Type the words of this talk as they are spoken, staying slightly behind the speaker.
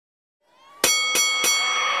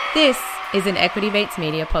This is an Equity Mates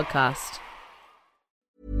Media podcast.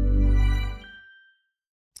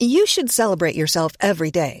 You should celebrate yourself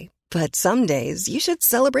every day, but some days you should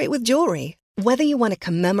celebrate with jewelry. Whether you want to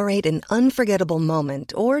commemorate an unforgettable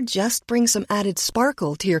moment or just bring some added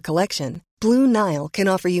sparkle to your collection, Blue Nile can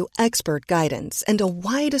offer you expert guidance and a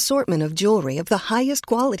wide assortment of jewelry of the highest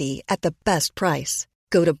quality at the best price.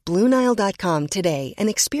 Go to BlueNile.com today and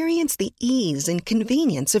experience the ease and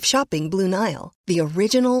convenience of shopping Blue Nile, the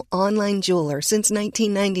original online jeweler since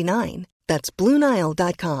 1999. That's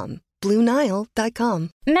BlueNile.com. BlueNile.com.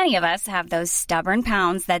 Many of us have those stubborn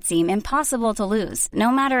pounds that seem impossible to lose,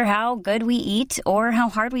 no matter how good we eat or how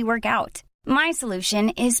hard we work out. My solution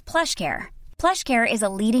is PlushCare. PlushCare is a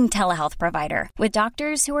leading telehealth provider with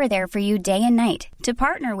doctors who are there for you day and night to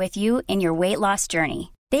partner with you in your weight loss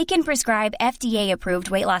journey. They can prescribe FDA-approved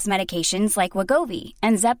weight loss medications like Wegovy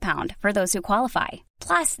and Zepbound for those who qualify.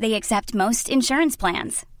 Plus, they accept most insurance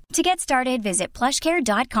plans. To get started, visit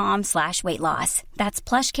plushcare.com/weightloss. That's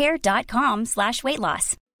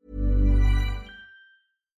plushcare.com/weightloss.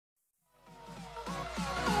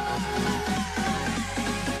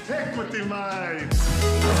 Equity Mates.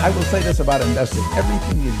 I will say this about investing.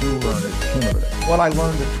 Everything you do learn is cumulative. What I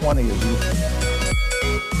learned at 20 is useful.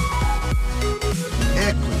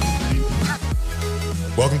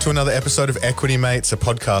 Welcome to another episode of Equity Mates, a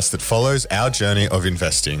podcast that follows our journey of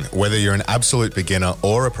investing. Whether you're an absolute beginner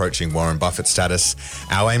or approaching Warren Buffett status,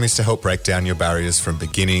 our aim is to help break down your barriers from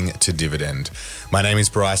beginning to dividend. My name is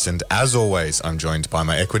Bryce, and as always, I'm joined by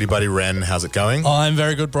my equity buddy, Ren. How's it going? I'm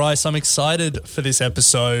very good, Bryce. I'm excited for this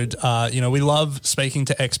episode. We love speaking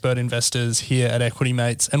to expert investors here at Equity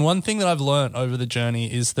Mates. And one thing that I've learned over the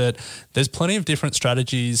journey is that there's plenty of different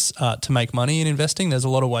strategies to make money in investing. There's a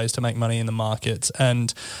lot of ways to make money in the markets.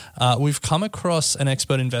 And we've come across an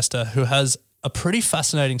expert investor who has a pretty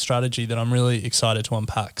fascinating strategy that I'm really excited to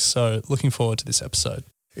unpack. So looking forward to this episode.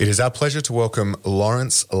 It is our pleasure to welcome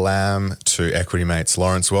Lawrence Lam to Equity Mates.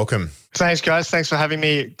 Lawrence, welcome. Thanks, guys. Thanks for having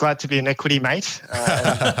me. Glad to be an equity mate.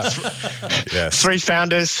 Yes. 3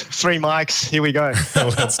 founders, 3 mics. Here we go.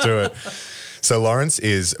 Let's do it. So Lawrence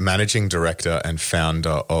is Managing Director and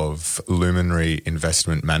Founder of Luminary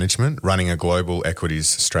Investment Management, running a global equities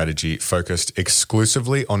strategy focused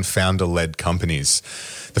exclusively on founder-led companies.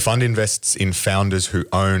 The fund invests in founders who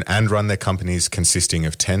own and run their companies, consisting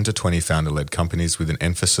of 10 to 20 founder-led companies with an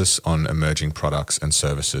emphasis on emerging products and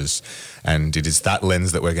services. And it is that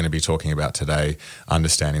lens that we're going to be talking about today,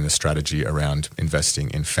 understanding the strategy around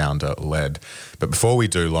investing in founder-led. But before we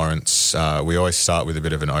do, Lawrence, we always start with a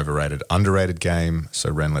bit of an overrated, underrated game.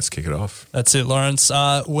 So Ren, let's kick it off. That's it, Lawrence.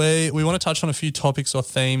 We want to touch on a few topics or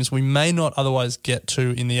themes we may not otherwise get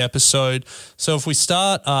to in the episode. So if we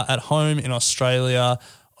start at home in Australia,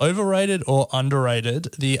 overrated or underrated,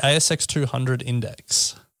 the ASX 200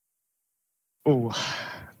 index? Ooh,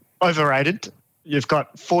 overrated. You've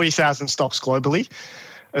got 40,000 stocks globally.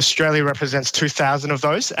 Australia represents 2,000 of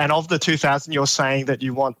those. And of the 2,000, you're saying that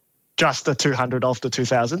you want just the 200 of the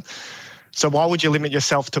 2,000. So why would you limit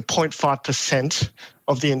yourself to 0.5%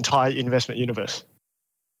 of the entire investment universe?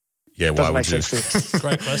 Yeah, why would you?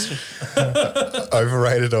 Great question.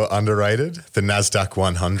 Overrated or underrated? The NASDAQ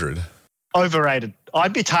 100. Overrated.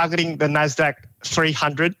 I'd be targeting the NASDAQ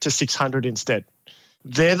 300 to 600 instead.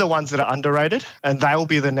 They're the ones that are underrated, and they will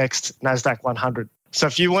be the next NASDAQ 100. So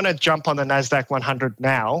if you want to jump on the NASDAQ 100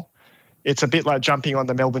 now, it's a bit like jumping on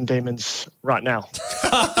the Melbourne Demons right now.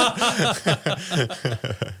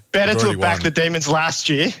 Better to back the Demons last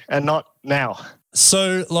year and not now.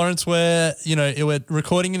 So, Lawrence, we're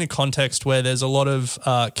recording in a context where there's a lot of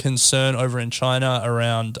concern over in China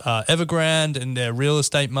around Evergrande and their real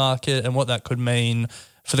estate market and what that could mean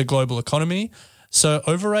for the global economy. So,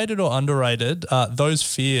 overrated or underrated, those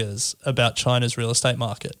fears about China's real estate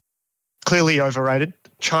market? Clearly overrated.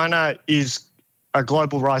 China is a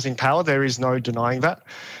global rising power. There is no denying that.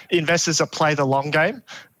 Investors that play the long game,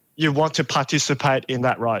 you want to participate in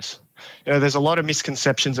that rise. There's a lot of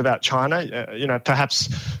misconceptions about China. Perhaps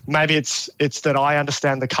maybe it's that I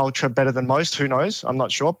understand the culture better than most. Who knows? I'm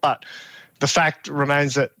not sure. But the fact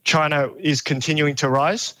remains that China is continuing to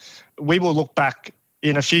rise. We will look back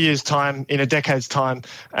in a few years' time, in a decade's time,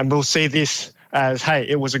 and we'll see this as, hey,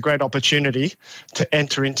 it was a great opportunity to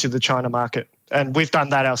enter into the China market. And we've done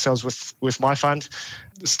that ourselves with my fund.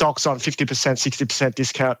 Stocks on 50%, 60%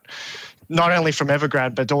 discount, not only from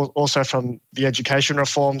Evergrande, but also from the education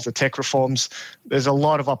reforms, the tech reforms. There's a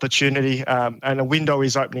lot of opportunity and a window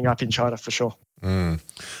is opening up in China for sure. Well,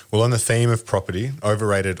 on the theme of property,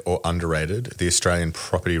 overrated or underrated, the Australian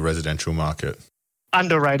property residential market?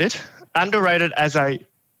 Underrated. Underrated as a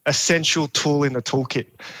essential tool in the toolkit.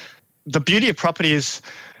 The beauty of property is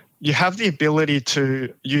you have the ability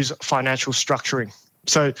to use financial structuring.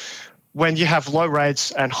 So when you have low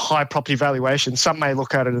rates and high property valuation, some may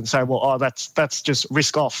look at it and say, well, that's just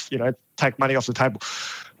risk off, take money off the table.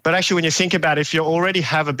 But actually, when you think about it, if you already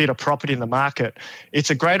have a bit of property in the market, it's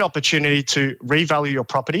a great opportunity to revalue your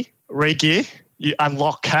property, re-gear, you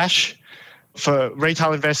unlock cash. For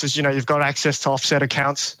retail investors, you've got access to offset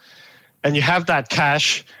accounts and you have that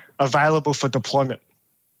cash available for deployment.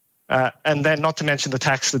 And then not to mention the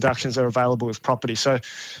tax deductions that are available with property. So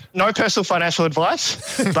no personal financial advice,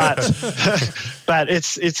 but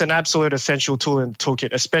it's an absolute essential tool in the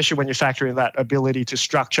toolkit, especially when you factor in that ability to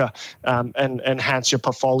structure and enhance your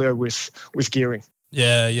portfolio with gearing.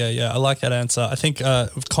 Yeah. I like that answer. I think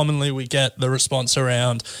commonly we get the response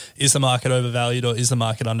around, is the market overvalued or is the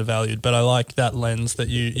market undervalued? But I like that lens that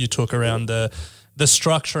you took around the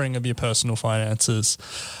structuring of your personal finances.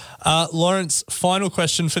 Lawrence, final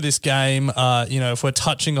question for this game. If we're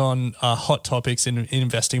touching on hot topics in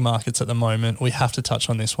investing markets at the moment, we have to touch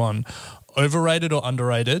on this one. Overrated or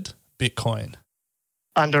underrated Bitcoin?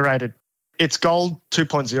 Underrated. It's gold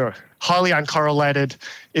 2.0. Highly uncorrelated.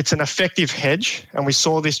 It's an effective hedge. And we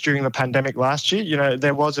saw this during the pandemic last year.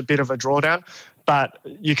 There was a bit of a drawdown, but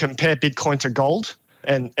you compare Bitcoin to gold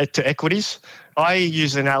and to equities. I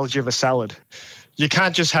use the analogy of a salad. You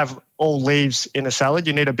can't just have all leaves in a salad.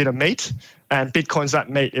 You need a bit of meat, and Bitcoin's that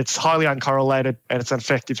meat. It's highly uncorrelated and it's an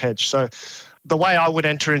effective hedge. So the way I would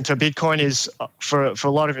enter into Bitcoin is, for a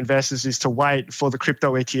lot of investors, is to wait for the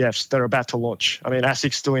crypto ETFs that are about to launch. I mean,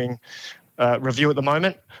 ASIC's doing a review at the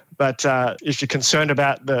moment, but if you're concerned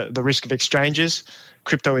about the risk of exchanges,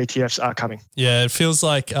 crypto ETFs are coming. Yeah, it feels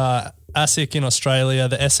like ASIC in Australia,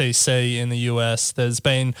 the SEC in the US, there's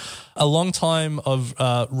been a long time of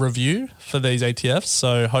review for these ETFs,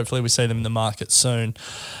 so hopefully we see them in the market soon.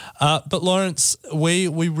 But Lawrence, we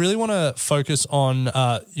really want to focus on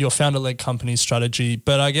your founder-led company strategy,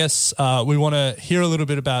 but I guess we want to hear a little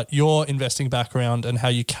bit about your investing background and how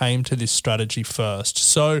you came to this strategy first.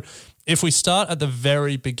 So if we start at the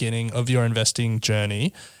very beginning of your investing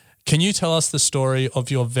journey, can you tell us the story of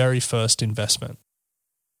your very first investment?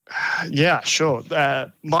 Yeah, sure.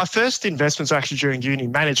 My first investments were actually during uni,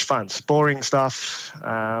 managed funds, boring stuff.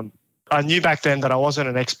 I knew back then that I wasn't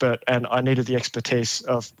an expert and I needed the expertise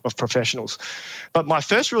of professionals. But my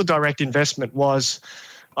first real direct investment was,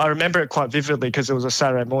 I remember it quite vividly because it was a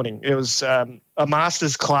Saturday morning. It was a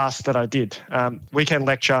master's class that I did, weekend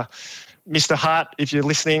lecture. Mr. Hart, if you're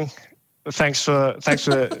listening, thanks for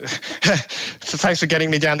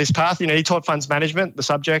getting me down this path. He taught funds management, the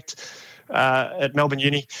subject, at Melbourne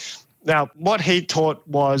Uni. Now, what he taught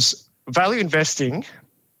was value investing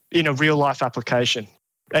in a real life application.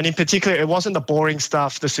 And in particular, it wasn't the boring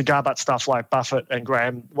stuff, the cigar butt stuff like Buffett and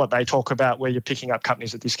Graham, what they talk about where you're picking up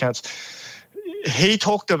companies at discounts. He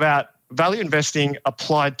talked about value investing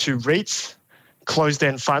applied to REITs,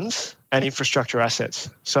 closed-end funds, and infrastructure assets.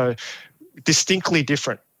 So distinctly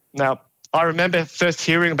different. Now, I remember first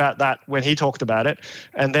hearing about that when he talked about it,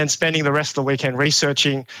 and then spending the rest of the weekend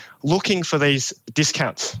researching, looking for these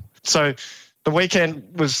discounts. So the weekend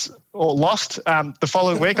was all lost. The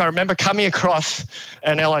following week, I remember coming across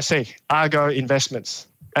an LIC, Argo Investments.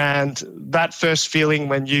 And that first feeling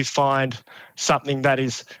when you find something that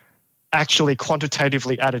is actually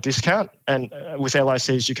quantitatively at a discount, and with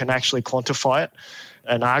LICs, you can actually quantify it,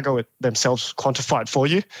 and Argo themselves quantify it for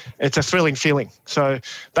you. It's a thrilling feeling. So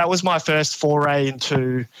that was my first foray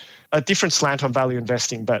into a different slant on value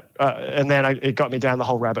investing, but and then it got me down the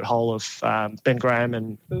whole rabbit hole of Ben Graham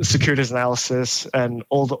and securities analysis and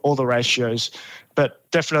all the ratios. But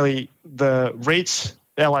definitely the REITs,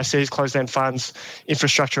 LICs, closed-end funds,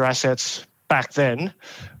 infrastructure assets back then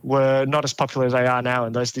were not as popular as they are now,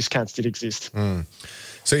 and those discounts did exist.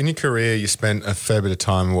 So in your career, you spent a fair bit of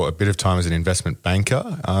time, a bit of time as an investment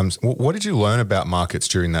banker. What did you learn about markets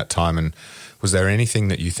during that time, and was there anything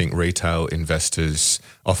that you think retail investors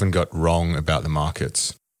often got wrong about the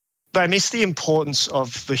markets? They miss the importance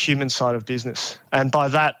of the human side of business. And by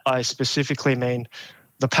that, I specifically mean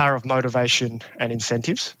the power of motivation and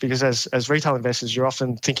incentives, because as retail investors, you're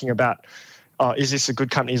often thinking about, is this a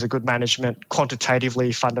good company, is it good management,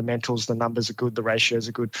 quantitatively, fundamentals, the numbers are good, the ratios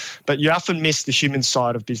are good. But you often miss the human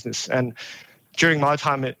side of business. And during my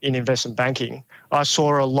time in investment banking, I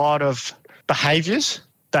saw a lot of behaviours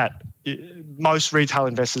that most retail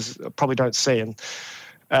investors probably don't see.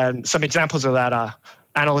 And some examples of that are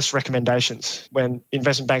analyst recommendations. When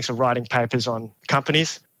investment banks are writing papers on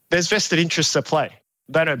companies, there's vested interests at play.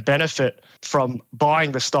 They don't benefit from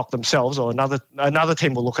buying the stock themselves, or another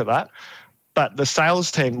team will look at that. But the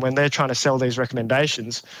sales team, when they're trying to sell these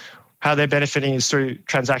recommendations, how they're benefiting is through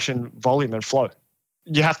transaction volume and flow.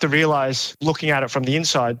 you have to realize, looking at it from the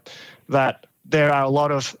inside, that there are a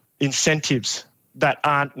lot of incentives that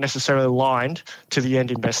aren't necessarily aligned to the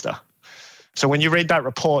end investor. So when you read that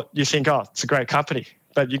report, you think, oh, it's a great company.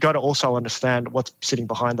 But you've got to also understand what's sitting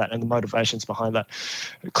behind that and the motivations behind that.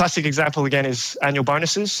 A classic example, again, is annual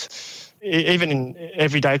bonuses. Even in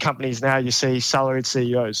everyday companies now, you see salaried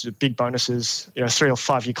CEOs, big bonuses, 3 or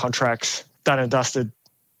 5 year contracts, done and dusted.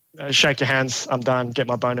 Shake your hands, I'm done, get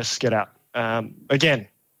my bonus, get out. Again,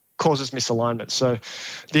 causes misalignment. So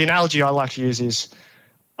the analogy I like to use is,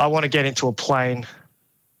 I want to get into a plane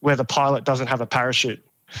where the pilot doesn't have a parachute.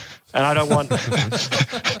 And I don't want,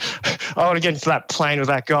 I want to get into that plane with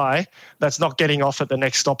that guy that's not getting off at the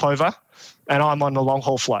next stopover and I'm on the long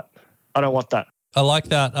haul flight. I don't want that. I like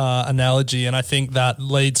that analogy, and I think that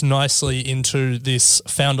leads nicely into this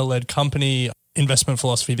founder-led company investment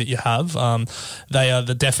philosophy that you have. They are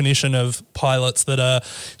the definition of pilots that are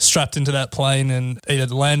strapped into that plane and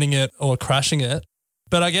either landing it or crashing it.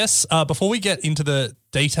 But I guess before we get into the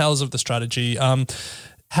details of the strategy,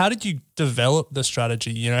 how did you develop the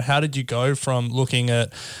strategy? How did you go from looking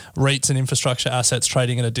at REITs and infrastructure assets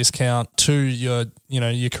trading at a discount to your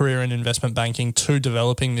career in investment banking to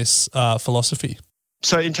developing this philosophy?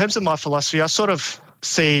 So in terms of my philosophy, I sort of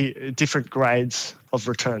see different grades of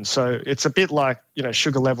returns. So it's a bit like,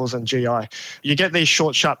 sugar levels and GI. You get these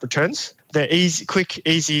short, sharp returns. They're easy, quick,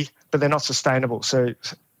 easy, but they're not sustainable. So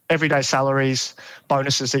everyday salaries,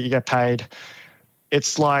 bonuses that you get paid,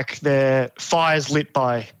 it's like they're fires lit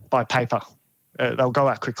by paper. They'll go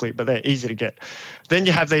out quickly, but they're easy to get. Then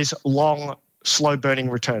you have these long, slow-burning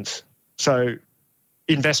returns. So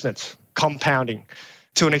investments, compounding,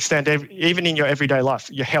 to an extent, even in your everyday life,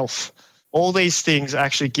 your health. All these things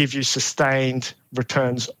actually give you sustained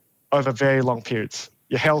returns over very long periods.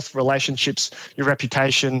 Your health, relationships, your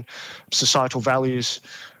reputation, societal values,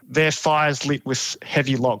 they're fires lit with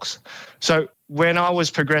heavy logs. So when I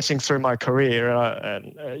was progressing through my career,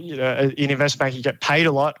 in investment banking, you get paid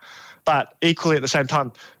a lot, but equally at the same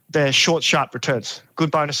time, they're short, sharp returns,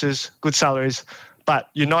 good bonuses, good salaries, but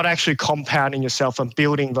you're not actually compounding yourself and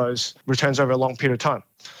building those returns over a long period of time.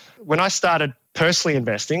 When I started personally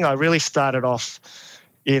investing, I really started off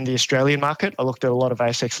in the Australian market. I looked at a lot of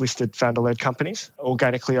ASX-listed founder-led companies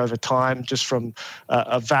organically over time, just from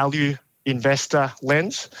a value investor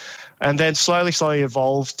lens, and then slowly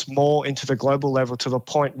evolved more into the global level to the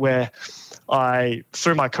point where I,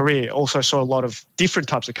 through my career, also saw a lot of different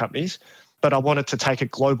types of companies, but I wanted to take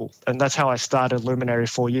it global. And that's how I started Luminary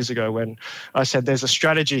 4 years ago, when I said there's a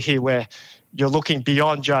strategy here where you're looking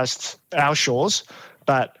beyond just our shores,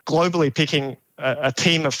 but globally picking a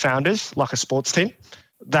team of founders, like a sports team,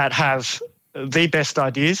 that have the best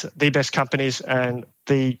ideas, the best companies, and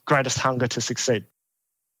the greatest hunger to succeed.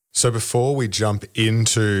 So before we jump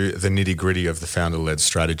into the nitty-gritty of the founder-led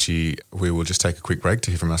strategy, we will just take a quick break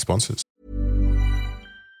to hear from our sponsors.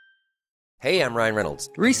 Hey, I'm Ryan Reynolds.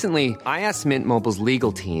 Recently, I asked Mint Mobile's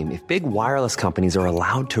legal team if big wireless companies are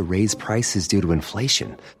allowed to raise prices due to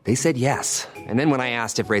inflation. They said yes. And then when I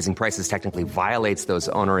asked if raising prices technically violates those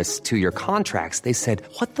onerous 2-year contracts, they said,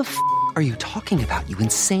 "What the f*** are you talking about, you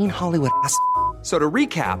insane Hollywood ass?" So to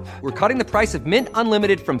recap, we're cutting the price of Mint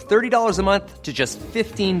Unlimited from $30 a month to just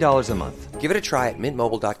 $15 a month. Give it a try at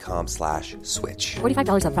mintmobile.com/switch.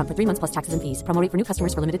 $45 up front for 3 months plus taxes and fees. Promo rate for new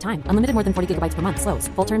customers for limited time. Unlimited more than 40 gigabytes per month. Slows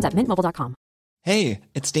full terms at mintmobile.com. Hey,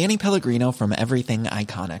 it's Danny Pellegrino from Everything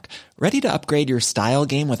Iconic. Ready to upgrade your style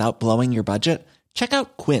game without blowing your budget? Check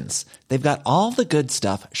out Quince. They've got all the good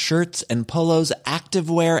stuff, shirts and polos,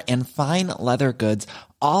 activewear, and fine leather goods,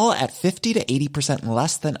 all at 50 to 80%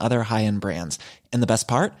 less than other high-end brands. And the best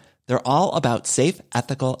part? They're all about safe,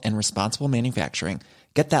 ethical, and responsible manufacturing.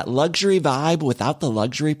 Get that luxury vibe without the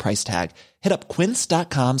luxury price tag. Hit up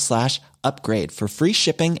quince.com/upgrade for free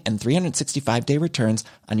shipping and 365-day returns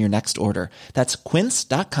on your next order. That's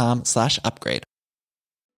quince.com/upgrade.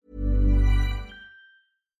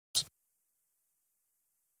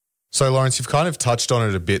 So, Lawrence, you've kind of touched on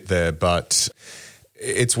it a bit there, but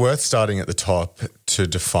it's worth starting at the top to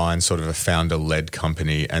define sort of a founder-led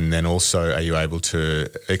company, and then also are you able to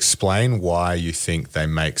explain why you think they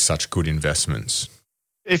make such good investments?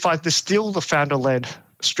 If I distill the founder-led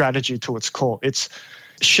strategy to its core, it's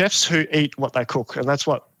chefs who eat what they cook, and that's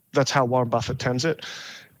how Warren Buffett terms it.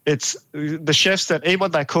 It's the chefs that eat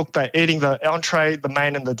what they cook, they're eating the entree, the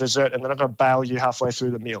main, and the dessert, and they're not going to bail you halfway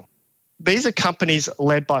through the meal. These are companies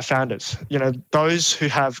led by founders, those who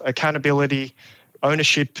have accountability,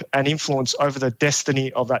 ownership, and influence over the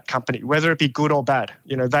destiny of that company, whether it be good or bad.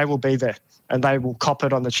 They will be there and they will cop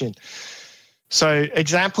it on the chin. So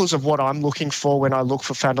examples of what I'm looking for when I look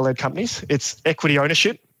for founder-led companies, it's equity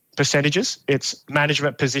ownership. percentages. It's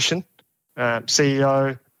management position,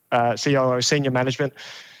 CEO, COO, senior management,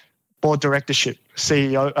 board directorship,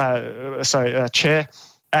 chair.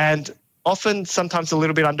 And often, sometimes a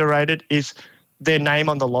little bit underrated, is their name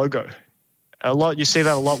on the logo. You see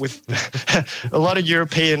that a lot with a lot of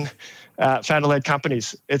European founder-led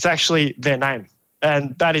companies. It's actually their name.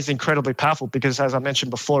 And that is incredibly powerful because, as I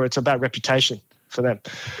mentioned before, it's about reputation for them.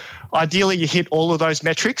 Ideally, you hit all of those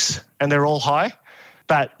metrics and they're all high,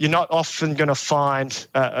 but you're not often going to find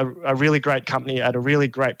a really great company at a really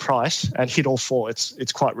great price and hit all four.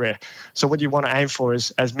 It's quite rare. So what you want to aim for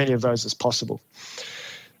is as many of those as possible.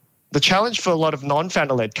 The challenge for a lot of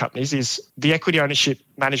non-founder-led companies is the equity ownership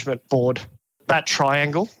management board, that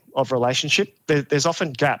triangle of relationship. There's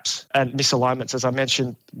often gaps and misalignments. As I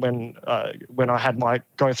mentioned, when I had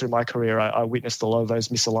going through my career, I witnessed a lot of those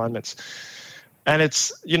misalignments. And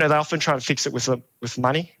it's, they often try and fix it with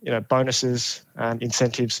money, bonuses,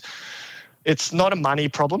 incentives. It's not a money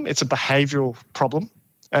problem, it's a behavioral problem.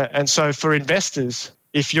 And so for investors,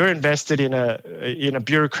 if you're invested in a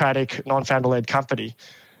bureaucratic, non-founder-led company,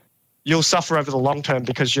 you'll suffer over the long term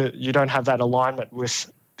because you don't have that alignment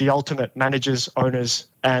with the ultimate managers, owners,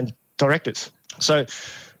 and directors. So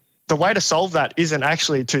the way to solve that isn't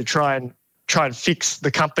actually to try and fix the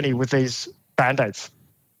company with these band-aids,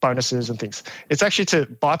 bonuses and things. It's actually to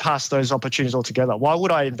bypass those opportunities altogether. Why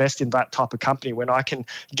would I invest in that type of company when I can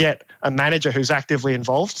get a manager who's actively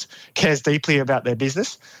involved, cares deeply about their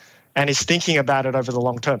business, and is thinking about it over the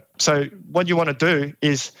long term? So what you want to do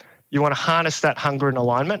is you want to harness that hunger and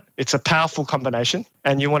alignment. It's a powerful combination,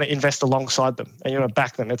 and you want to invest alongside them and you want to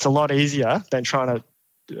back them. It's a lot easier than trying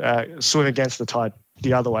to swim against the tide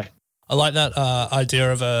the other way. I like that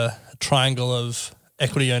idea of a triangle of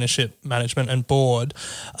equity ownership, management, and board.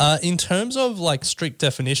 In terms of like strict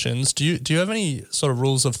definitions, do you have any sort of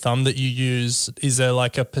rules of thumb that you use? Is there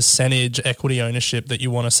like a percentage equity ownership that you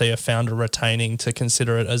want to see a founder retaining to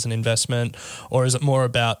consider it as an investment, or is it more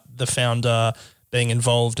about the founder being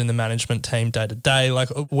involved in the management team day to day? Like,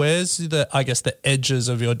 where's the edges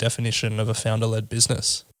of your definition of a founder-led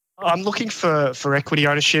business? I'm looking for equity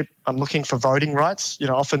ownership. I'm looking for voting rights.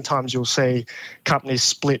 Oftentimes you'll see companies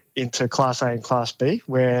split into Class A and Class B,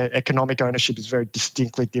 where economic ownership is very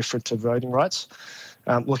distinctly different to voting rights.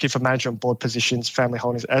 Looking for management board positions, family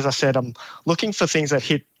holdings. As I said, I'm looking for things that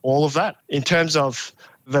hit all of that. In terms of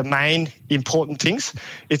the main important things,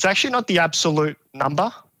 it's actually not the absolute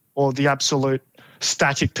number or the absolute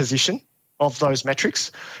static position of those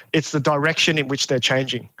metrics. It's the direction in which they're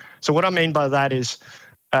changing. So what I mean by that is,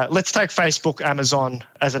 let's take Facebook, Amazon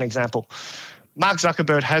as an example. Mark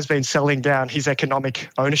Zuckerberg has been selling down his economic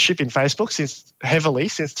ownership in Facebook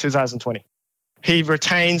since 2020. He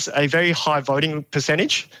retains a very high voting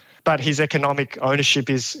percentage, but his economic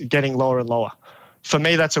ownership is getting lower and lower. For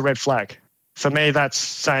me, that's a red flag. For me, that's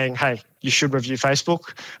saying, hey, you should review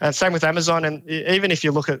Facebook. And same with Amazon. And even if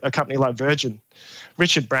you look at a company like Virgin,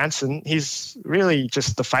 Richard Branson, he's really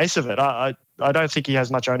just the face of it. I don't think he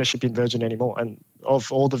has much ownership in Virgin anymore, and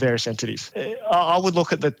of all the various entities. I would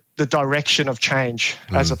look at the direction of change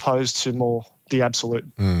as opposed to more the absolute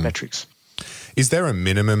metrics. Is there a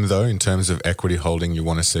minimum, though, in terms of equity holding you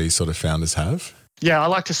want to see sort of founders have? Yeah, I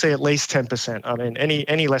like to see at least 10%. I mean,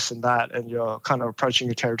 any less than that, and you're kind of approaching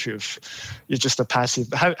your territory of you're just a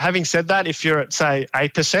passive. Having said that, if you're at, say,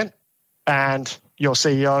 8% and your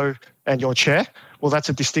CEO and your chair, well, that's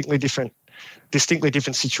a distinctly different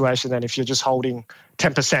situation than if you're just holding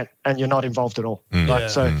 10% and you're not involved at all.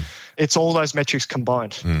 Right? So it's all those metrics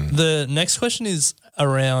combined. The next question is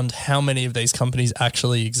around how many of these companies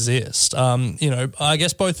actually exist. I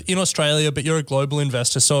guess both in Australia, but you're a global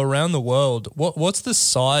investor, so around the world, what's the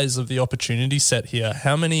size of the opportunity set here?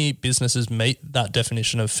 How many businesses meet that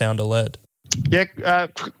definition of founder-led? Yeah,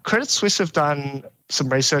 Credit Suisse have done some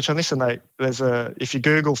research on this, and if you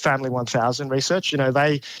Google Family 1000 research,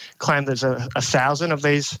 they claim there's 1,000 of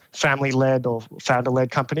these family-led or founder-led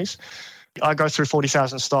companies. I go through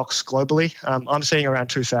 40,000 stocks globally. I'm seeing around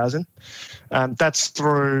 2,000. That's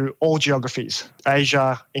through all geographies,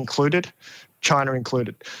 Asia included, China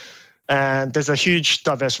included. And there's a huge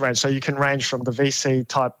diverse range. So you can range from the VC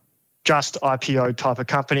type, just IPO type of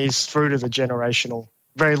companies through to the generational,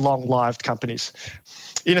 very long-lived companies.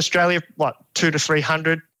 In Australia, 200 to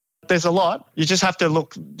 300? There's a lot. You just have to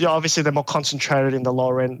look. Obviously, they're more concentrated in the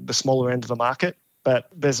lower end, the smaller end of the market, but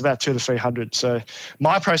there's about 200 to 300. So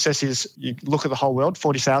my process is you look at the whole world,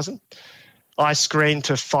 40,000. I screen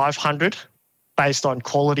to 500 based on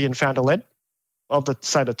quality and founder-led. Of the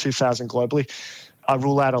 2,000 globally, I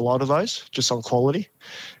rule out a lot of those just on quality.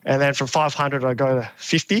 And then from 500, I go to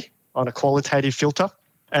 50 on a qualitative filter.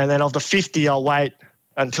 And then of the 50, I'll weight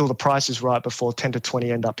until the price is right before 10 to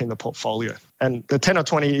 20 end up in the portfolio. And the 10 or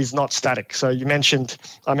 20 is not static. So I mentioned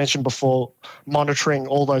before, monitoring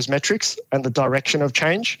all those metrics and the direction of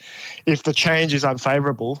change. If the change is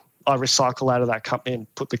unfavorable, I recycle out of that company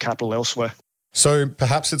and put the capital elsewhere. So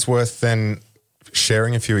perhaps it's worth then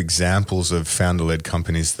sharing a few examples of founder-led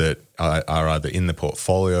companies that are either in the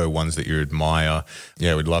portfolio, ones that you admire.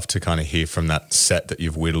 Yeah, we'd love to kind of hear from that set that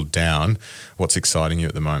you've whittled down. What's exciting you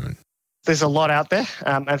at the moment? There's a lot out there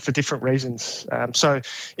and for different reasons. So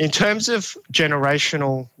in terms of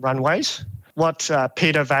generational runways, what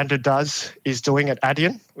Peter Vander does is doing at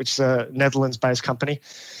Adyen, which is a Netherlands-based company.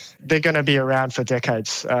 They're going to be around for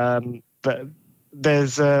decades. But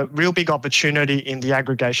there's a real big opportunity in the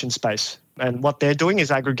aggregation space. And what they're doing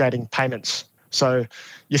is aggregating payments. So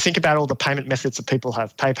you think about all the payment methods that people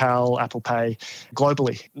have, PayPal, Apple Pay,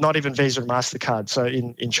 globally, not even Visa and MasterCard. So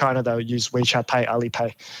in China, they'll use WeChat Pay,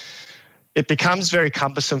 Alipay. It becomes very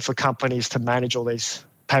cumbersome for companies to manage all these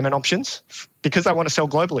payment options because they want to sell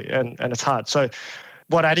globally and it's hard. So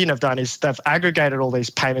what Adyen have done is they've aggregated all these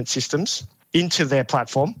payment systems into their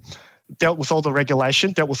platform, dealt with all the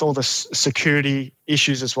regulation, dealt with all the security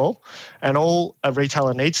issues as well. And all a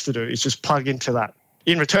retailer needs to do is just plug into that.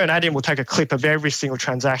 In return, Adyen will take a clip of every single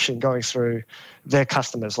transaction going through their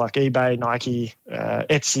customers like eBay, Nike,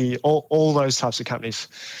 Etsy, all those types of companies.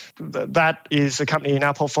 That is a company in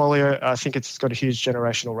our portfolio. I think it's got a huge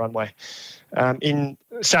generational runway. In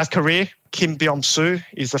South Korea, Kim Byung-soo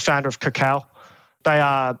is the founder of Kakao. They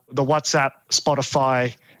are the WhatsApp,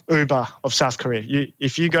 Spotify, Uber of South Korea.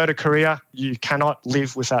 If you go to Korea, you cannot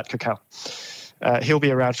live without Kakao. He'll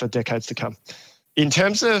be around for decades to come. In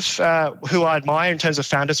terms of who I admire in terms of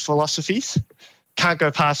founders' philosophies, can't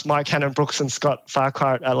go past Mike Cannon-Brookes and Scott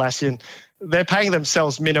Farquhar at Atlassian. They're paying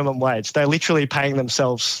themselves minimum wage. They're literally paying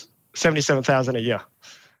themselves $77,000 a year.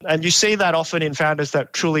 And you see that often in founders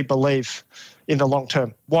that truly believe in the long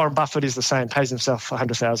term. Warren Buffett is the same, pays himself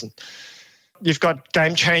 $100,000. You've got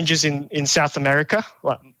game changers in South America,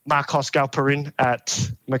 like Marcos Galperin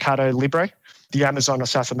at Mercado Libre, the Amazon of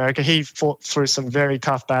South America. He fought through some very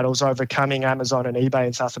tough battles, overcoming Amazon and eBay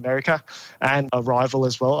in South America and a rival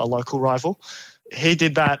as well, a local rival. He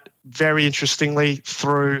did that very interestingly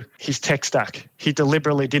through his tech stack. He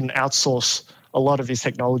deliberately didn't outsource a lot of his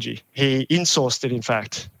technology. He insourced it, in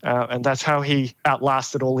fact, and that's how he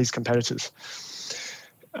outlasted all his competitors.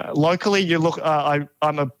 Locally, you look. I'm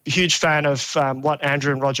a huge fan of what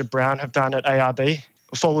Andrew and Roger Brown have done at ARB,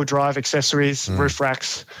 four-wheel drive accessories, roof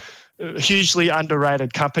racks. Hugely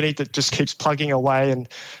underrated company that just keeps plugging away. And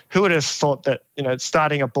who would have thought that,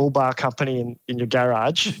 starting a bull bar company in your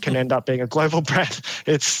garage can end up being a global brand?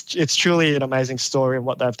 It's truly an amazing story, and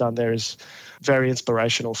what they've done there is very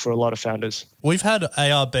inspirational for a lot of founders. We've had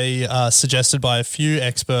ARB suggested by a few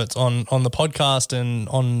experts on the podcast and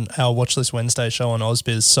on our Watchlist Wednesday show on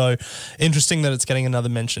AusBiz. So interesting that it's getting another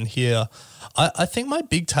mention here. I think my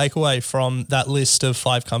big takeaway from that list of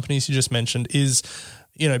 5 companies you just mentioned is,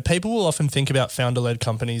 people will often think about founder-led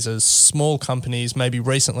companies as small companies, maybe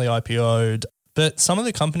recently IPO'd, but some of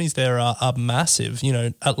the companies there are massive.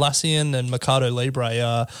 Atlassian and Mercado Libre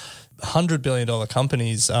are $100 billion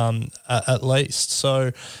companies at least.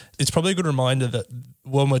 So it's probably a good reminder that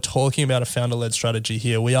when we're talking about a founder-led strategy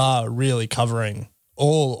here, we are really covering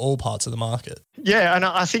all parts of the market. Yeah, and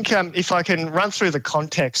I think if I can run through the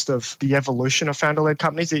context of the evolution of founder-led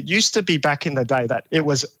companies, it used to be back in the day that it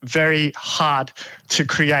was very hard to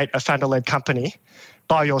create a founder-led company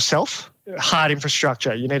by yourself. Hard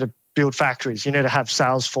infrastructure. You need to build factories. You need to have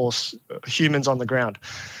Salesforce, humans on the ground.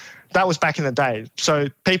 That was back in the day. So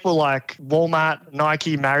people like Walmart,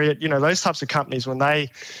 Nike, Marriott, those types of companies, when they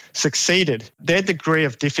succeeded, their degree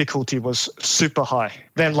of difficulty was super high.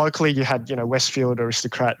 Then locally you had, Westfield,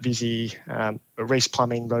 Aristocrat, Visi, Reese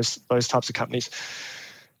Plumbing, those types of companies.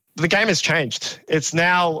 The game has changed. It's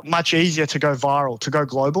now much easier to go viral, to go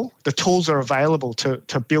global. The tools are available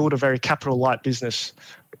to build a very capital light business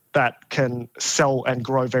that can sell and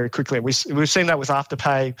grow very quickly. We've seen that with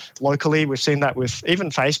Afterpay locally. We've seen that with even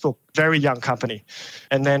Facebook, very young company.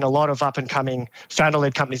 And then a lot of up-and-coming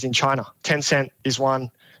founder-led companies in China. Tencent is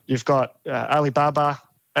one. You've got Alibaba,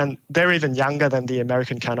 and they're even younger than the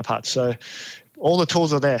American counterparts. So all the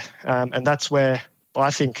tools are there, and that's where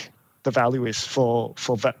I think the value is for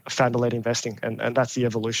founder-led investing, and that's the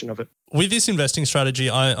evolution of it. With this investing strategy,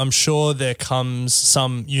 I'm sure there comes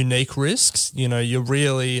some unique risks. You're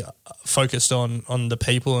really focused on the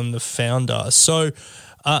people and the founder. So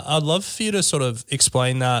I'd love for you to sort of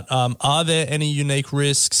explain that. Are there any unique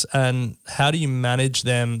risks, and how do you manage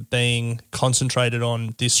them being concentrated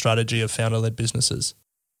on this strategy of founder-led businesses?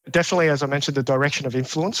 Definitely, as I mentioned, the direction of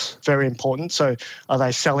influence, very important. So are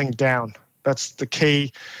they selling down? That's the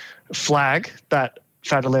key flag that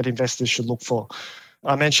founder-led investors should look for.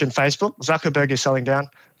 I mentioned Facebook. Zuckerberg is selling down.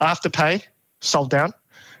 Afterpay sold down.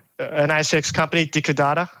 An ASX company, Dicker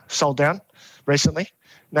Data, sold down recently.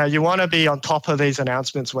 Now, you want to be on top of these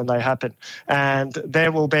announcements when they happen. And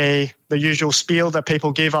there will be the usual spiel that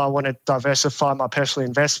people give. I want to diversify my personal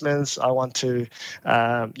investments. I want to,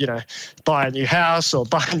 buy a new house or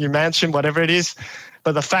buy a new mansion, whatever it is.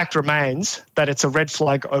 But the fact remains that it's a red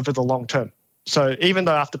flag over the long term. So even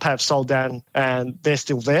though Afterpay have sold down and they're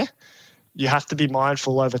still there, you have to be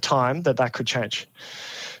mindful over time that could change.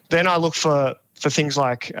 Then I look for things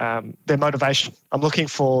like their motivation. I'm looking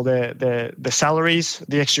for their salaries,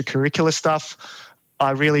 the extracurricular stuff.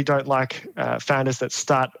 I really don't like founders that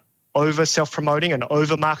start over self-promoting and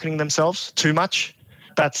over marketing themselves too much.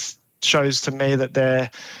 That shows to me that their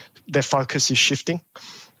focus is shifting.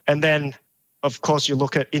 And then, of course, you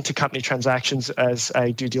look at intercompany transactions as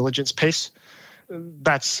a due diligence piece.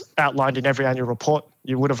 That's outlined in every annual report.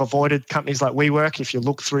 You would have avoided companies like WeWork if you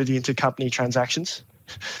look through the intercompany transactions.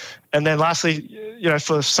 And then lastly,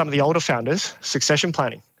 for some of the older founders, succession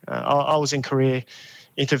planning. I was in Korea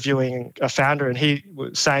interviewing a founder, and he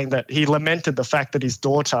was saying that he lamented the fact that his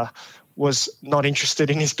daughter was not interested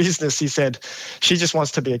in his business. He said, she just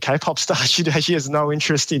wants to be a K-pop star. She has no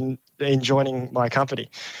interest in joining my company.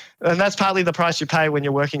 And that's partly the price you pay when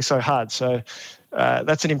you're working so hard. So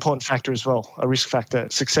that's an important factor as well, a risk factor,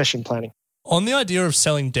 succession planning. On the idea of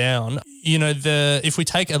selling down, if we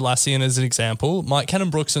take Atlassian as an example, Mike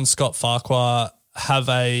Cannon-Brookes and Scott Farquhar have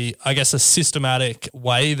a systematic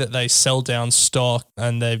way that they sell down stock,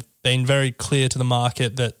 and they've been very clear to the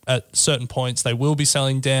market that at certain points they will be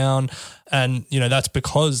selling down, and that's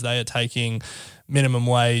because they are taking minimum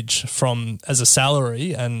wage as a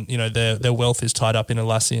salary, and their wealth is tied up in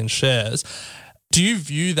Atlassian shares. Do you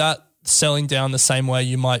view that selling down the same way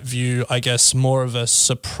you might view, I guess, more of a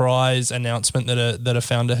surprise announcement that a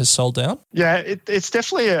founder has sold down? Yeah, it's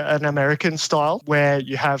definitely an American style where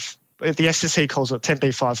you have, the SEC calls it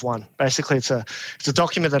 10b5-1. Basically, it's a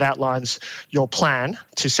document that outlines your plan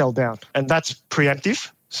to sell down, and that's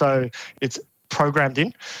preemptive, so it's programmed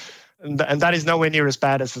in. And that is nowhere near as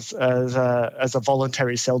bad as a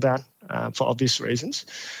voluntary sell down for obvious reasons.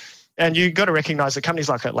 And you've got to recognise that companies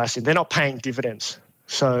like Atlassian, they're not paying dividends.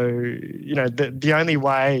 So, the only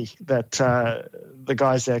way that the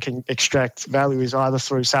guys there can extract value is either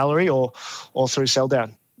through salary or through sell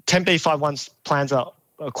down. 10b5-1 plans are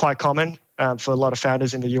quite common for a lot of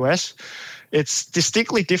founders in the US. It's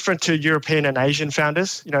distinctly different to European and Asian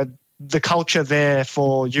founders. The culture there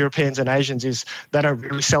for Europeans and Asians is they don't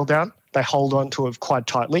really sell down. They hold on to it quite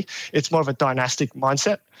tightly. It's more of a dynastic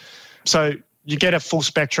mindset. So you get a full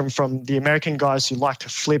spectrum from the American guys who like to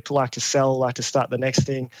flip, like to sell, like to start the next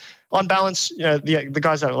thing. On balance, the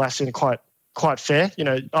guys at Atlassian are quite fair.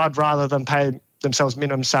 I'd rather them pay themselves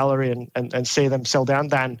minimum salary and see them sell down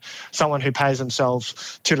than someone who pays themselves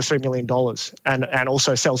 $2 to $3 million and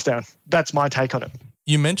also sells down. That's my take on it.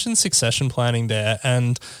 You mentioned succession planning there,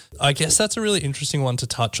 and I guess that's a really interesting one to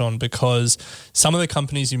touch on because some of the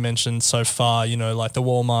companies you mentioned so far, like the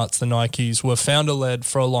Walmarts, the Nikes, were founder-led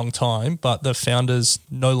for a long time, but the founders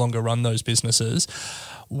no longer run those businesses.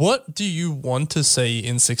 What do you want to see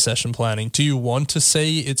in succession planning? Do you want to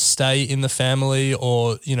see it stay in the family,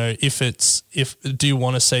 or do you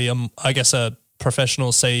want to see a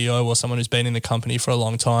professional CEO or someone who's been in the company for a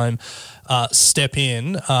long time step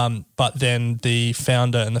in, but then the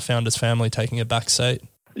founder and the founder's family taking a back seat?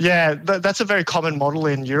 Yeah, that's a very common model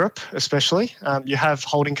in Europe, especially. You have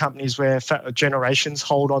holding companies where generations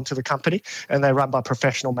hold on to the company and they're run by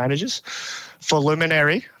professional managers. For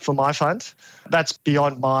Luminary, for my fund, that's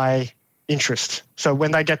beyond my interest. So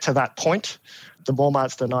when they get to that point, the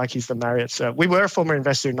Walmarts, the Nikes, the Marriotts, we were a former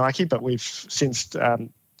investor in Nike, but we've since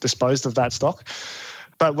disposed of that stock.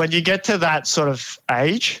 But when you get to that sort of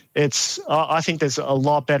age, I think there's a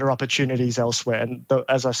lot better opportunities elsewhere. And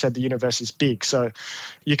as I said, the universe is big. So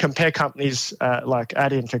you compare companies like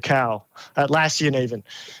Adyen, Kakao, Atlassian even,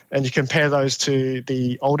 and you compare those to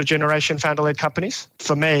the older generation founder-led companies.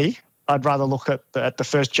 For me, I'd rather look at the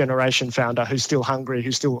first generation founder who's still hungry,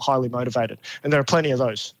 who's still highly motivated. And there are plenty of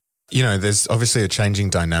those. There's obviously a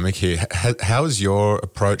changing dynamic here. How has your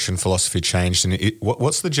approach and philosophy changed? And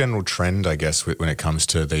what's the general trend, I guess, when it comes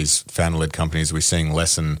to these founder-led companies? We're seeing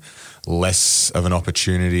less and less of an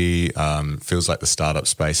opportunity. Feels like the startup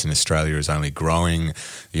space in Australia is only growing,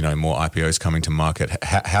 more IPOs coming to market.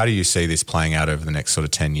 How do you see this playing out over the next sort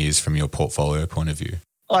of 10 years from your portfolio point of view?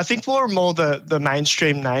 I think more and more the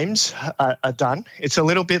mainstream names are done. It's a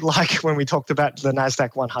little bit like when we talked about the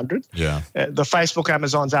NASDAQ 100. Yeah. The Facebook,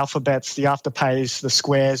 Amazons, Alphabets, the Afterpays, the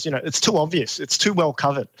Squares, it's too obvious. It's too well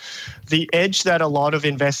covered. The edge that a lot of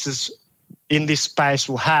investors in this space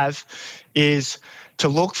will have is to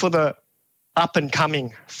look for the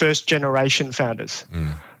up-and-coming first-generation founders.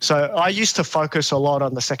 So I used to focus a lot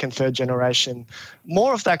on the second, third generation,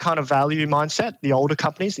 more of that kind of value mindset, the older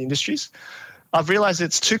companies, the industries. I've realized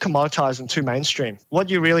it's too commoditized and too mainstream. What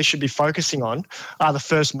you really should be focusing on are the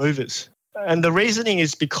first movers. And the reasoning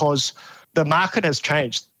is because the market has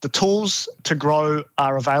changed. The tools to grow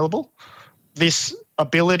are available. This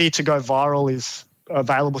ability to go viral is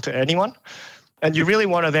available to anyone. And you really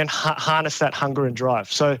want to then harness that hunger and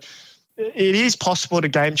drive. So it is possible to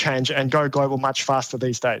game change and go global much faster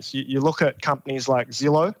these days. You look at companies like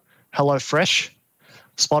Zillow, HelloFresh,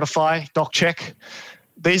 Spotify, DocCheck.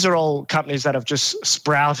 These are all companies that have just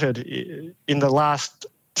sprouted in the last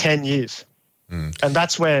 10 years. And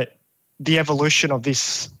that's where the evolution of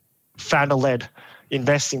this founder-led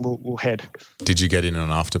investing will head. Did you get in on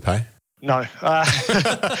Afterpay? No.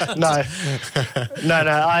 No.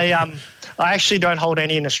 I actually don't hold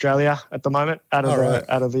any in Australia at the moment out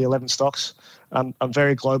of the 11 stocks. I'm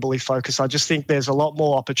very globally focused. I just think there's a lot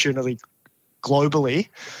more opportunity globally,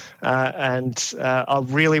 and I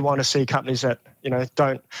really want to see companies that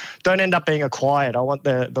don't end up being acquired. I want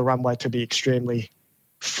the runway to be extremely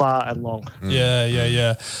far and long.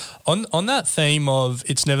 Yeah. On that theme of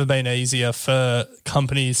it's never been easier for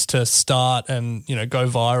companies to start and go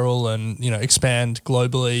viral and expand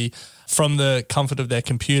globally from the comfort of their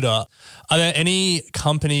computer. Are there any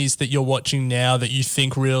companies that you're watching now that you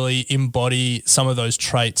think really embody some of those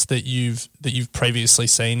traits that you've previously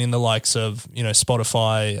seen in the likes of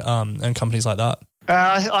Spotify and companies like that?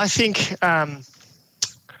 I think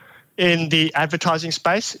in the advertising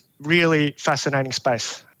space, really fascinating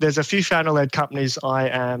space. There's a few founder-led companies I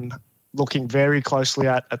am looking very closely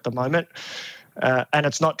at the moment. And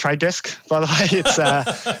it's not Trade Desk, by the way. It's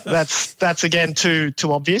that's again too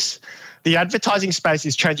obvious. The advertising space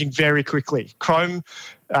is changing very quickly. Chrome,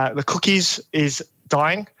 the cookies is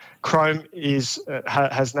dying. Chrome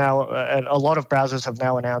has now, and a lot of browsers have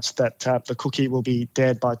now announced that the cookie will be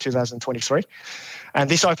dead by 2023. And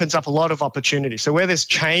this opens up a lot of opportunity. So where there's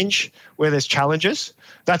change, where there's challenges,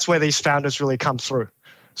 that's where these founders really come through.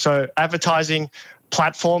 So advertising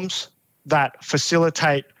platforms that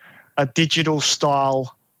facilitate a digital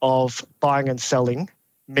style of buying and selling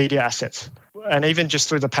media assets. And even just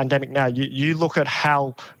through the pandemic now, you look at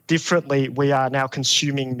how differently we are now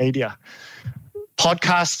consuming media.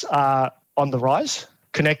 Podcasts are on the rise.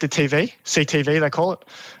 Connected TV, CTV they call it,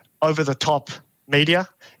 over-the-top media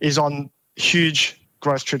is on huge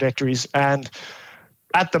growth trajectories. And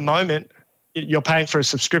at the moment, you're paying for a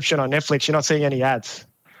subscription on Netflix, you're not seeing any ads.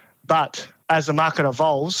 But as the market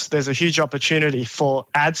evolves, there's a huge opportunity for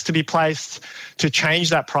ads to be placed to change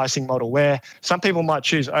that pricing model where some people might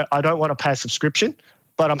choose, I don't want to pay a subscription,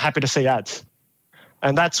 but I'm happy to see ads.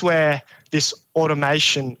 And that's where this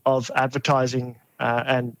automation of advertising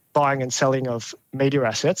and buying and selling of media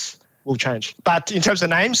assets will change. But in terms of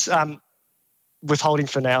names, withholding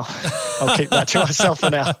for now. I'll keep that to myself for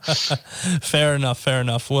now. Fair enough.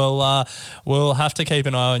 Well, we'll have to keep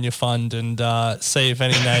an eye on your fund and see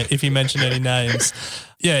if you mention any names.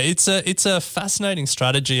 Yeah, it's a fascinating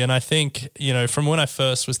strategy, and I think from when I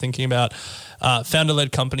first was thinking about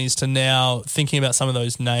founder-led companies to now thinking about some of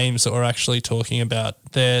those names that we're actually talking about,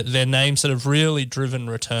 they're names that have really driven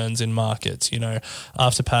returns in markets.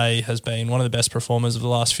 Afterpay has been one of the best performers of the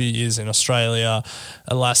last few years in Australia.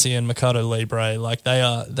 Atlassian, Mercado Libre,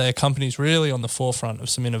 they're companies really on the forefront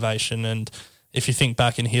of some innovation. And if you think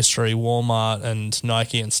back in history, Walmart and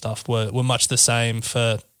Nike and stuff were much the same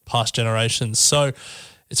for past generations. So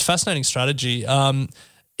it's a fascinating strategy.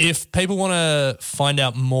 If people want to find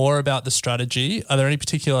out more about the strategy, are there any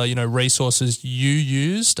particular, resources you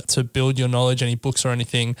used to build your knowledge, any books or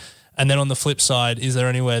anything? And then on the flip side, is there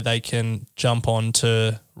anywhere they can jump on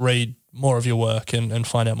to read more of your work and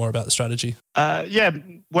find out more about the strategy?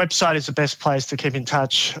 Website is the best place to keep in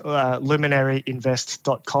touch,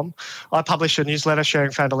 luminaryinvest.com. I publish a newsletter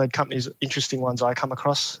sharing founder-led companies, interesting ones I come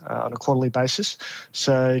across on a quarterly basis.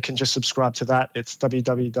 So you can just subscribe to that. It's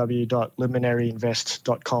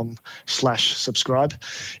www.luminaryinvest.com/subscribe.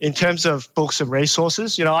 In terms of books and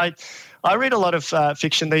resources, I read a lot of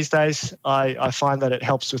fiction these days. I find that it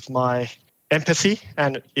helps with my empathy,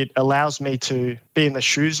 and it allows me to be in the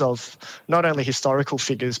shoes of not only historical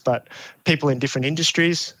figures, but people in different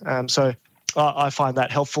industries. So I find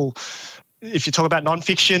that helpful. If you talk about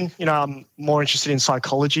nonfiction, I'm more interested in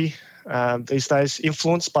psychology these days.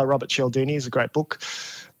 Influenced by Robert Cialdini is a great book.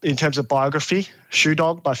 In terms of biography, Shoe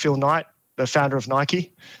Dog by Phil Knight, the founder of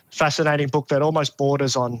Nike. Fascinating book that almost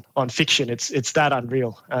borders on fiction. It's that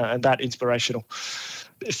unreal and that inspirational.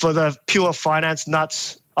 For the pure finance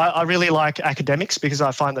nuts, I really like academics because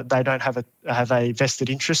I find that they don't have a vested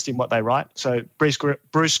interest in what they write. So Bruce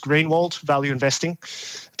Greenwald, Value Investing.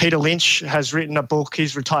 Peter Lynch has written a book,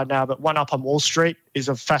 he's retired now, but One Up on Wall Street is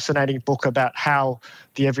a fascinating book about how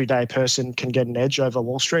the everyday person can get an edge over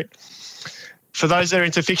Wall Street. For those that are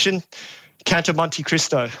into fiction, Count of Monte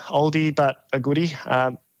Cristo, oldie but a goodie.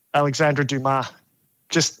 Alexandre Dumas,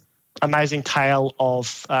 just amazing tale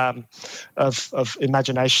of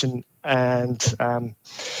imagination and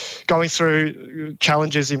going through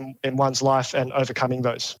challenges in one's life and overcoming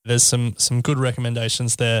those. There's some good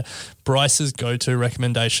recommendations there. Bryce's go-to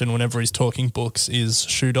recommendation whenever he's talking books is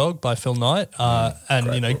Shoe Dog by Phil Knight.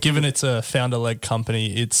 And, given it's a founder-led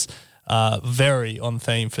company, it's very on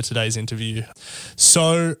theme for today's interview.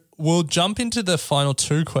 So we'll jump into the final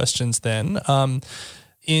two questions then.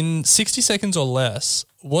 In 60 seconds or less,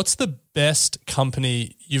 what's the best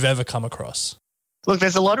company you've ever come across? Look,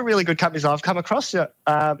 there's a lot of really good companies I've come across.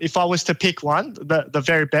 If I was to pick one, the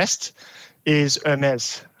very best is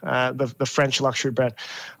Hermès, the French luxury brand.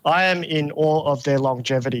 I am in awe of their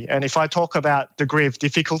longevity. And if I talk about degree of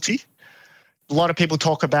difficulty, a lot of people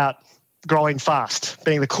talk about growing fast,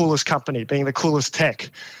 being the coolest company, being the coolest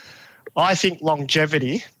tech. I think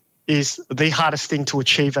longevity is the hardest thing to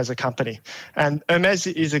achieve as a company. And Hermès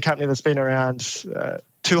is a company that's been around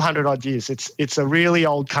 200 odd years. It's a really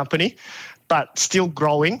old company, but still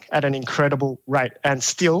growing at an incredible rate and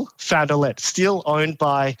still founder-led, still owned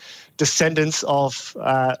by descendants of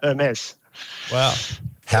Hermès. Wow.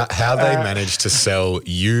 How they managed to sell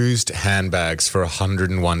used handbags for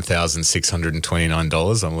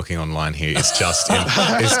 $101,629. I'm looking online here. It's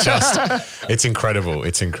incredible.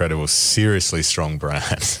 It's incredible. Seriously strong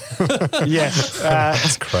brand. Yes.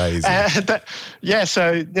 That's crazy. So,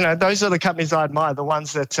 those are the companies I admire, the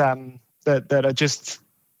ones that are just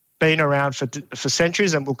been around for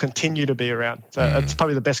centuries and will continue to be around. So it's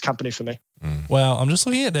probably the best company for me. Wow. I'm just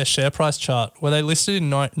looking at their share price chart where they listed in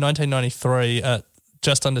 1993 at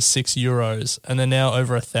just under €6, and they're now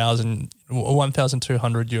over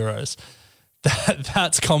 1,200 euros.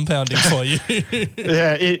 That's compounding for you.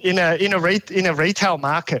 Yeah, in a retail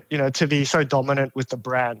market, to be so dominant with the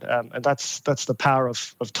brand, and that's the power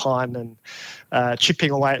of time and chipping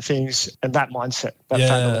away at things and that mindset,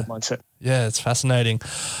 founder-led mindset. Yeah, it's fascinating.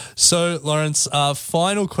 So, Lawrence,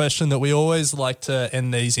 final question that we always like to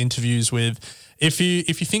end these interviews with. If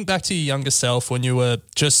you think back to your younger self when you were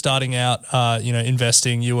just starting out,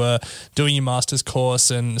 investing, you were doing your master's course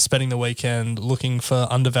and spending the weekend looking for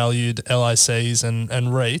undervalued LICs and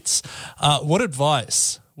REITs, what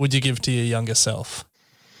advice would you give to your younger self?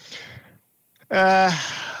 I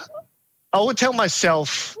would tell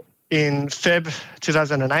myself in Feb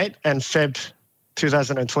 2008 and Feb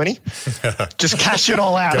 2020, just cash it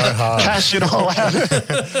all out. Go hard. Cash it all out.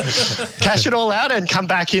 Cash it all out and come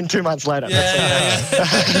back in 2 months later.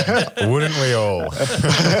 Yeah. Wouldn't we all?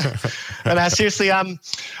 And seriously,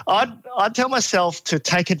 I'd tell myself to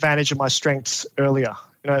take advantage of my strengths earlier.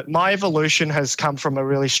 My evolution has come from a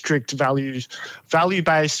really strict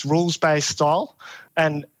value-based, rules-based style.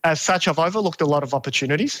 And as such, I've overlooked a lot of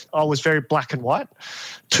opportunities. I was very black and white,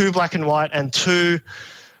 too black and white and too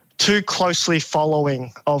closely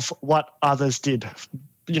following of what others did,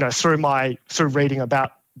 through reading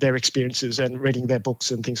about their experiences and reading their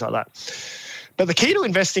books and things like that. But the key to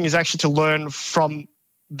investing is actually to learn from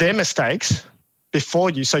their mistakes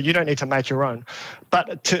before you, so you don't need to make your own,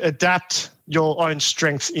 but to adapt your own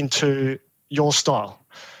strengths into your style.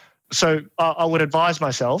 So I would advise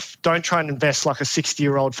myself, don't try and invest like a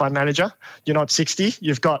 60-year-old fund manager. You're not 60.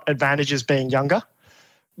 You've got advantages being younger.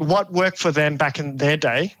 What worked for them back in their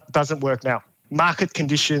day doesn't work now. Market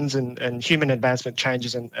conditions and human advancement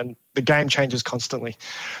changes and the game changes constantly.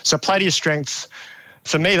 So play to your strengths.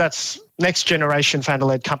 For me, that's next generation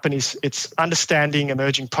founder-led companies. It's understanding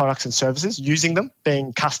emerging products and services, using them,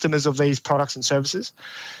 being customers of these products and services,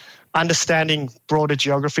 understanding broader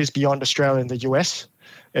geographies beyond Australia and the US.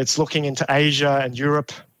 It's looking into Asia and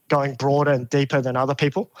Europe, going broader and deeper than other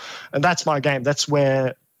people. And that's my game. That's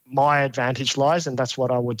where my advantage lies, and that's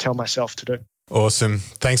what I would tell myself to do. Awesome.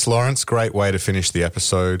 Thanks, Lawrence. Great way to finish the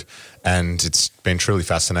episode. And it's been truly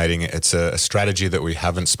fascinating. It's a strategy that we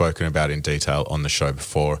haven't spoken about in detail on the show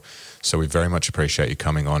before. So we very much appreciate you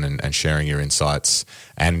coming on and sharing your insights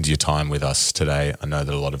and your time with us today. I know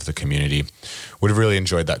that a lot of the community would have really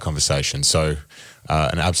enjoyed that conversation. So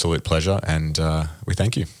an absolute pleasure, and we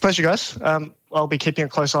thank you. Pleasure, guys. I'll be keeping a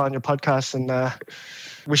close eye on your podcast and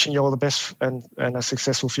wishing you all the best and a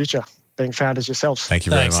successful future being founders yourselves. Thank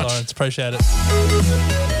you very much. Thanks, Lawrence. Appreciate it.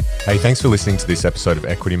 Hey, thanks for listening to this episode of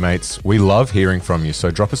Equity Mates. We love hearing from you,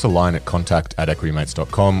 so drop us a line at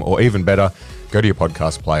contact@equitymates.com, or even better, go to your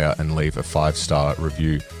podcast player and leave a 5-star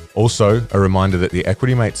review. Also, a reminder that the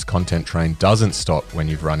Equity Mates content train doesn't stop when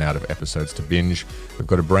you've run out of episodes to binge. We've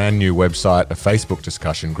got a brand new website, a Facebook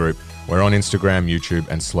discussion group. We're on Instagram, YouTube,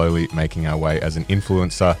 and slowly making our way as an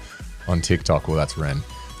influencer on TikTok. Well, that's Ren.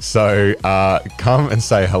 So come and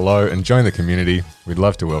say hello and join the community. We'd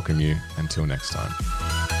love to welcome you. Until next time.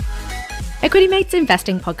 Equity Mates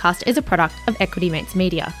Investing Podcast is a product of Equity Mates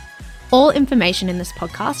Media. All information in this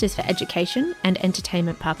podcast is for education and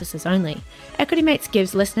entertainment purposes only. Equity Mates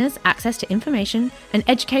gives listeners access to information and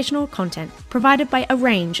educational content provided by a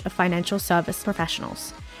range of financial service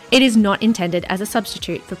professionals. It is not intended as a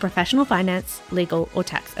substitute for professional finance, legal, or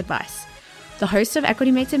tax advice. The hosts of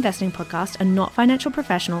Equity Mates Investing Podcast are not financial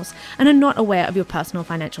professionals and are not aware of your personal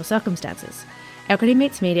financial circumstances. Equity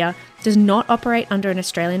Mates Media does not operate under an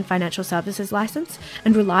Australian Financial Services Licence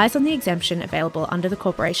and relies on the exemption available under the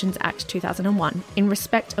Corporations Act 2001 in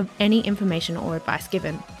respect of any information or advice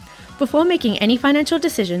given. Before making any financial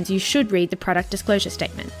decisions, you should read the product disclosure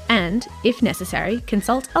statement and, if necessary,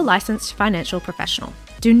 consult a licensed financial professional.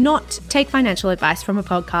 Do not take financial advice from a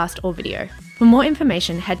podcast or video. For more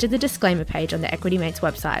information, head to the disclaimer page on the Equity Mates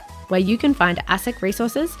website, where you can find ASIC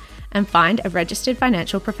resources and find a registered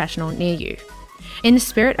financial professional near you. In the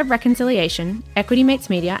spirit of reconciliation, Equity Mates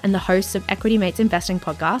Media and the hosts of Equity Mates Investing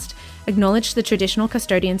Podcast acknowledge the traditional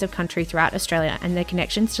custodians of country throughout Australia and their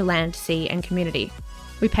connections to land, sea, and community.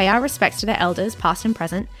 We pay our respects to their elders, past and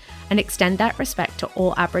present, and extend that respect to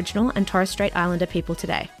all Aboriginal and Torres Strait Islander people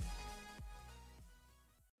today.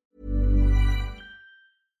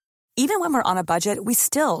 Even when we're on a budget, we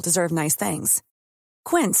still deserve nice things.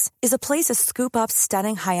 Quince is a place to scoop up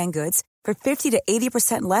stunning high-end goods for 50 to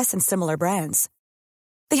 80% less than similar brands.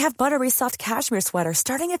 They have buttery soft cashmere sweaters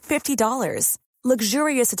starting at $50,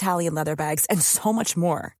 luxurious Italian leather bags, and so much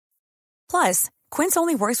more. Plus, Quince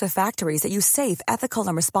only works with factories that use safe, ethical,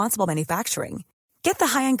 and responsible manufacturing. Get the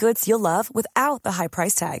high-end goods you'll love without the high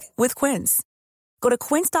price tag with Quince. Go to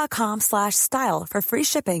quince.com/style for free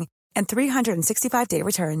shipping and 365-day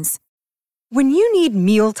returns. When you need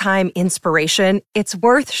mealtime inspiration, it's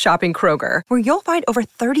worth shopping Kroger, where you'll find over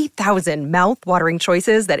 30,000 mouth-watering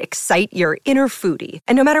choices that excite your inner foodie.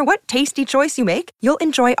 And no matter what tasty choice you make, you'll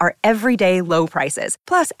enjoy our everyday low prices,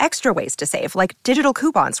 plus extra ways to save, like digital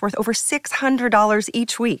coupons worth over $600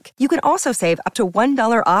 each week. You can also save up to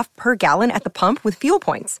 $1 off per gallon at the pump with fuel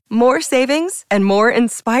points. More savings and more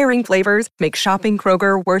inspiring flavors make shopping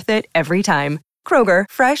Kroger worth it every time. Kroger,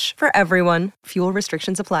 fresh for everyone. Fuel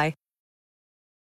restrictions apply.